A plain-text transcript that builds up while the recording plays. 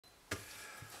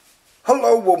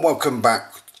Hello and welcome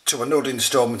back to another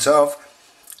instalment of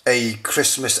a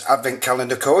Christmas Advent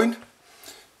Calendar coin.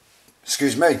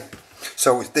 Excuse me.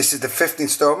 So this is the 5th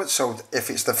instalment, so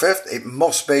if it's the 5th it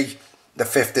must be the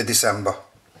 5th of December.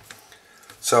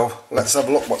 So let's have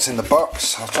a look what's in the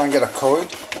box. I'll try and get a coin.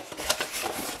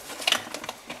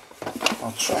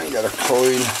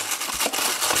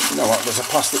 You know what, there's a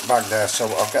plastic bag there, so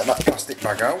I'll get that plastic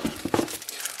bag out.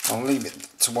 I'll leave it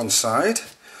to one side.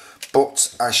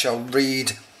 But I shall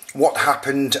read what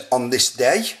happened on this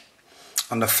day,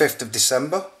 on the 5th of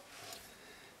December.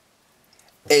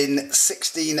 In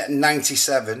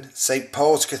 1697, St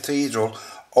Paul's Cathedral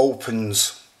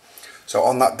opens. So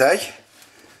on that day,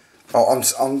 or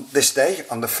on this day,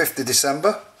 on the 5th of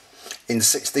December, in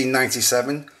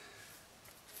 1697,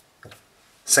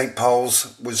 St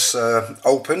Paul's was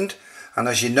opened. And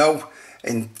as you know,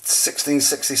 in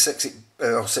 1666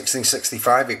 or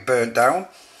 1665 it burnt down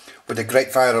with the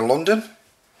Great Fire of London.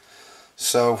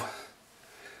 So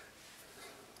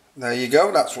there you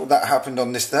go, that's what that happened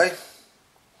on this day.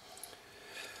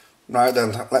 Right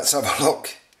then, let's have a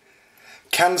look.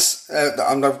 I'm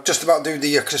just about to do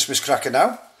the Christmas cracker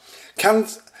now. Can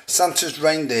Santa's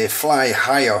reindeer fly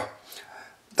higher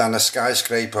than a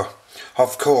skyscraper?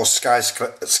 Of course,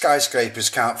 skyscrapers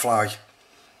can't fly.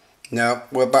 No,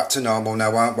 we're back to normal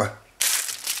now, aren't we?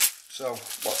 So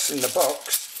what's in the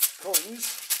box?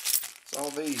 Coins. All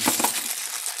these.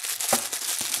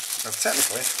 Now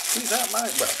technically, these aren't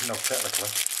mine. Well, no,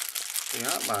 technically, they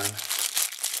aren't mine.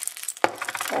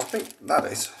 Oh, I think that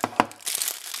is.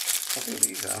 I think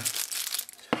these are.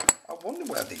 I wonder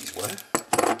where these were.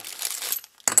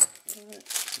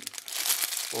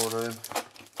 But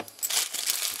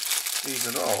these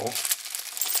are all.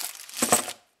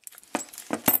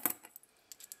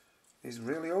 These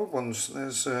really old ones.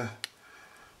 There's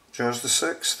George the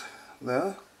 6th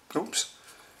there. Oops,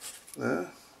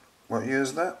 there. What year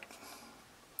is that?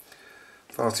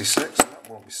 46. That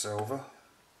won't be silver.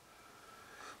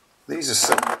 These are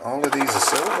silver. All of these are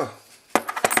silver.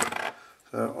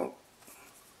 So, oh.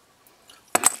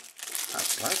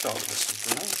 That's right. All of this is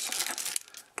nice.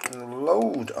 There's a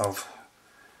load of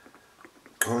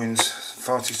coins.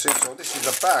 46. Oh, this is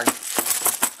a bag.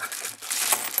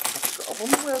 I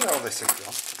wonder where all this is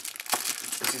gone.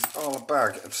 This is all a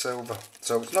bag of silver.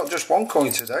 So it's not just one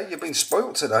coin today, you've been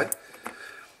spoilt today.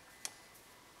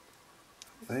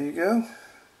 There you go.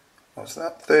 What's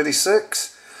that?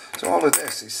 36. So all of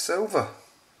this is silver.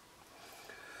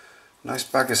 Nice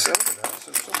bag of silver there.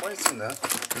 So some weight in there.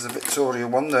 There's a Victoria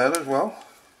one there as well.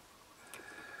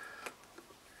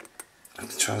 I'm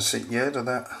trying to see year of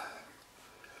that.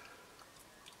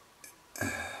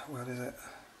 Where is it?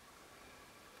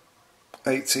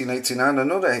 1889,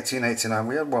 another 1889.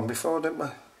 We had one before, didn't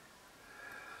we?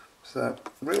 So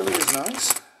really is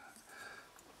nice.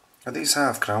 Are these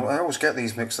half crowns? I always get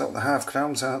these mixed up. The half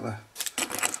crowns, aren't they?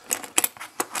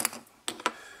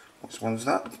 Which one's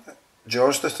that?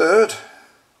 George the 3rd,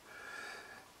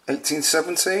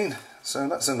 1817. So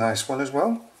that's a nice one as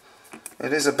well.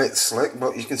 It is a bit slick,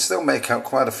 but you can still make out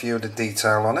quite a few of the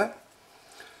detail on it.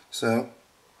 So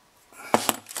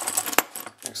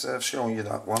next I've shown you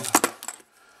that one.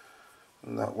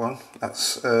 And that one,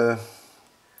 that's Edward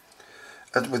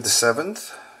the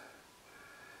 7th,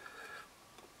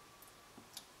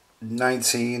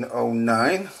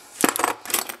 1909.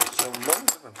 So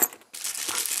loads of them.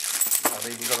 I've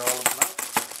even got all of them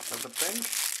out of the pink.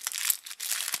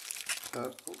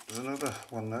 There's another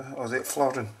one there. Oh, is it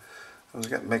Florin? I was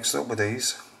getting mixed up with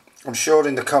these. I'm sure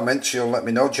in the comments you'll let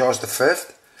me know. George the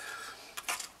 5th.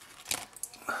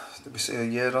 Did we see a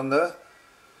year on there?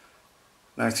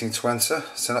 1920,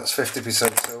 so that's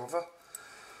 50% silver.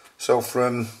 So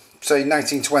from say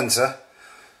 1920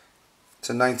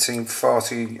 to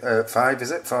 1945,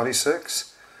 is it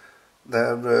 46?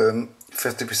 They're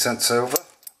 50% silver.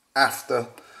 After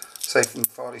say from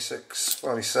 46,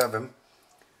 47,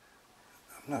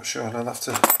 I'm not sure. I'll have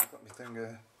to got my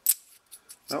thing.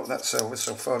 No, that's silver.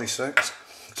 So 46.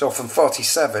 So from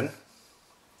 47,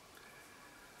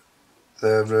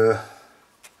 they're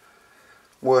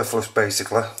worthless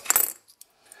basically.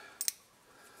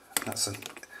 That's an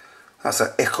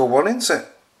ickle one, isn't it?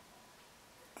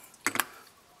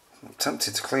 I'm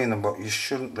tempted to clean them, but you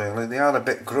shouldn't really. They are a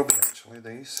bit grubby actually,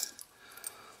 these.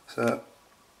 So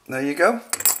there you go.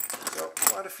 So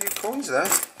quite a few coins there.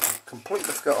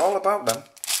 Completely forgot all about them.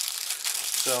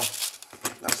 So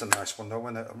that's a nice one though,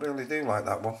 isn't it? I really do like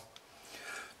that one.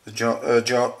 The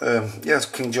yes,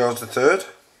 King George the 3rd.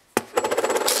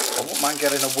 I wouldn't mind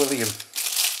getting a William.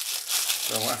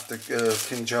 So after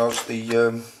King George the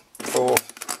 4th.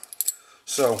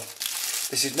 So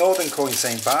This is Northern Coin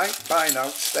saying bye. Bye now,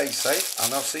 stay safe,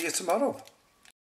 and I'll see you tomorrow.